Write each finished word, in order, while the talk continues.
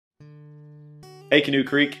Hey, Canoe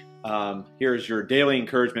Creek. Here's your daily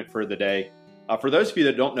encouragement for the day. For those of you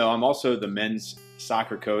that don't know, I'm also the men's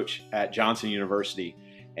soccer coach at Johnson University.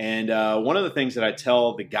 And one of the things that I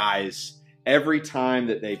tell the guys every time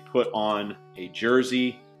that they put on a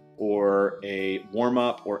jersey or a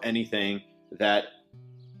warm-up or anything, that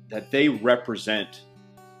they represent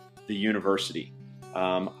the university.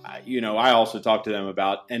 I also talk to them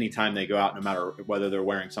about anytime they go out, no matter whether they're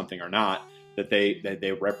wearing something or not, that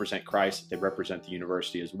they represent Christ, that they represent the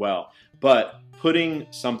university as well. But putting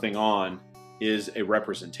something on is a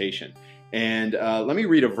representation. And let me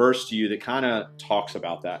read a verse to you that kind of talks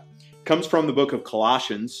about that. It comes from the book of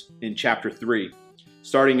Colossians in chapter 3.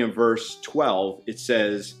 Starting in verse 12, it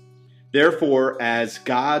says, "Therefore, as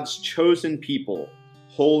God's chosen people,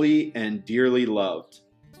 holy and dearly loved,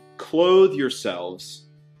 clothe yourselves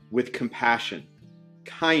with compassion,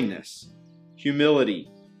 kindness, humility,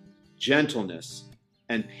 gentleness,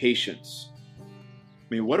 and patience." I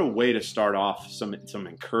mean, what a way to start off some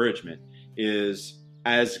encouragement is,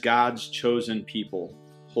 as God's chosen people,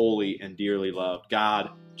 holy and dearly loved. God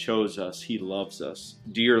chose us. He loves us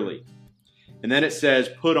dearly. And then it says,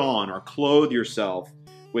 put on or clothe yourself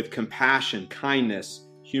with compassion, kindness,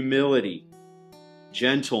 humility,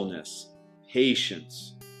 gentleness,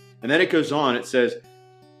 patience. And then it goes on, it says,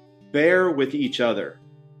 bear with each other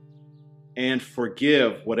and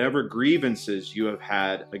forgive whatever grievances you have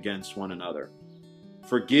had against one another.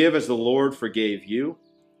 Forgive as the Lord forgave you.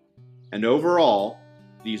 And overall,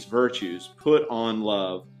 these virtues, put on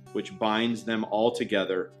love, which binds them all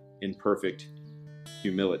together in perfect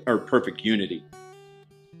humility or perfect unity.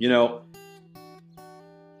 You know,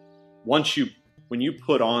 when you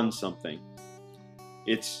put on something,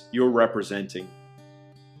 you're representing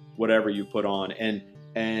whatever you put on.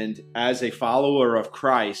 And as a follower of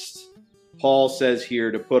Christ, Paul says here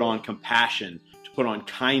to put on compassion, to put on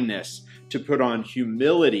kindness, to put on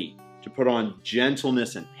humility, to put on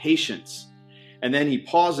gentleness and patience. And then he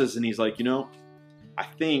pauses and he's like, I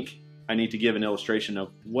think I need to give an illustration of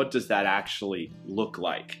what does that actually look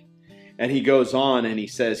like. And he goes on and he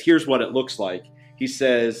says, here's what it looks like. He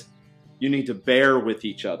says, you need to bear with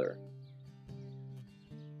each other.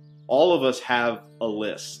 All of us have a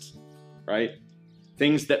list, right?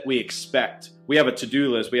 Things that we expect. We have a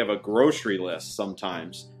to-do list. We have a grocery list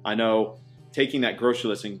sometimes. I know taking that grocery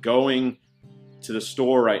list and going to the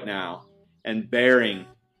store right now and bearing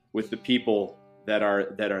with the people that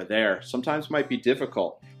are there sometimes might be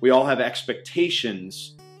difficult. We all have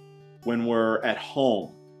expectations when we're at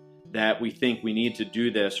home that we think we need to do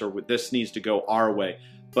this or this needs to go our way.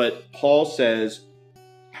 But Paul says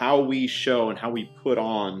how we show and how we put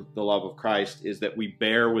on the love of Christ is that we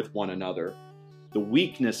bear with one another. The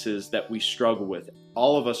weaknesses that we struggle with.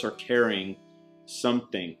 All of us are carrying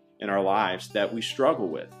something in our lives that we struggle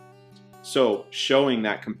with. So showing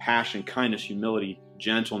that compassion, kindness, humility,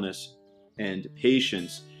 gentleness, and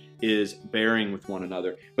patience is bearing with one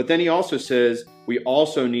another. But then he also says we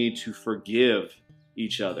also need to forgive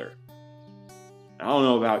each other. I don't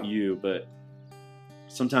know about you, but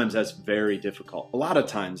sometimes that's very difficult. A lot of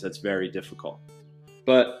times that's very difficult.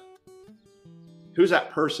 But who's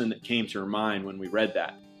that person that came to your mind when we read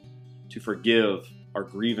that? To forgive our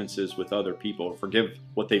grievances with other people, forgive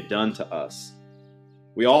what they've done to us.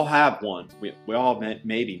 We all have one. We all have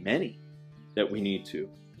maybe many that we need to.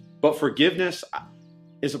 But forgiveness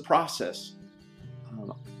is a process.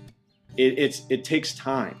 It takes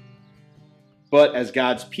time. But as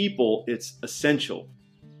God's people, it's essential.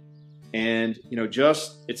 And,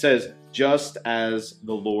 it says, just as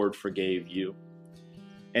the Lord forgave you.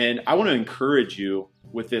 And I want to encourage you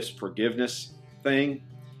with this forgiveness thing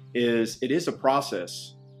it is a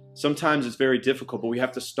process. Sometimes it's very difficult, but we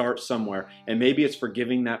have to start somewhere. And maybe it's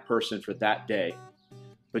forgiving that person for that day.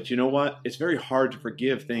 But you know what? It's very hard to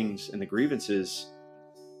forgive things and the grievances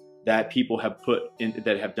that people have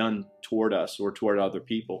that have done toward us or toward other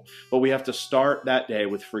people. But we have to start that day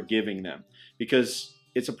with forgiving them because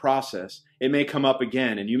it's a process. It may come up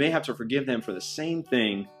again, and you may have to forgive them for the same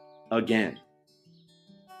thing again.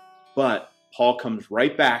 But Paul comes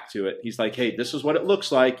right back to it. He's like, hey, this is what it looks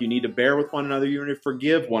like. You need to bear with one another. You need to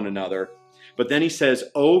forgive one another. But then he says,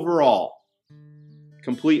 overall,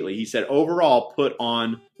 completely, he said, overall, put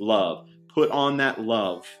on love. Put on that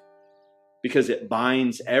love because it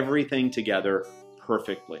binds everything together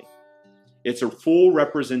perfectly. It's a full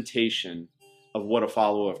representation of what a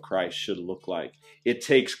follower of Christ should look like. It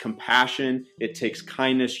takes compassion, it takes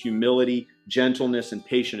kindness, humility, gentleness, and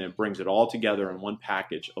patience, and brings it all together in one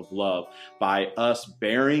package of love by us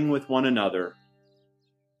bearing with one another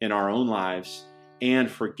in our own lives and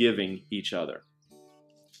forgiving each other.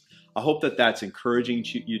 I hope that that's encouraging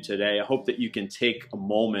to you today. I hope that you can take a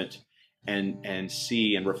moment and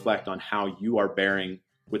see and reflect on how you are bearing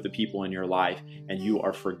with the people in your life, and you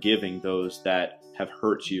are forgiving those that have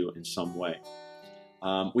hurt you in some way.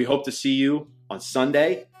 We hope to see you on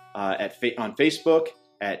Sunday on Facebook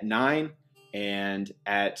at 9 and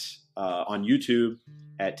on YouTube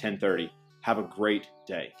at 10:30. Have a great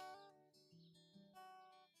day.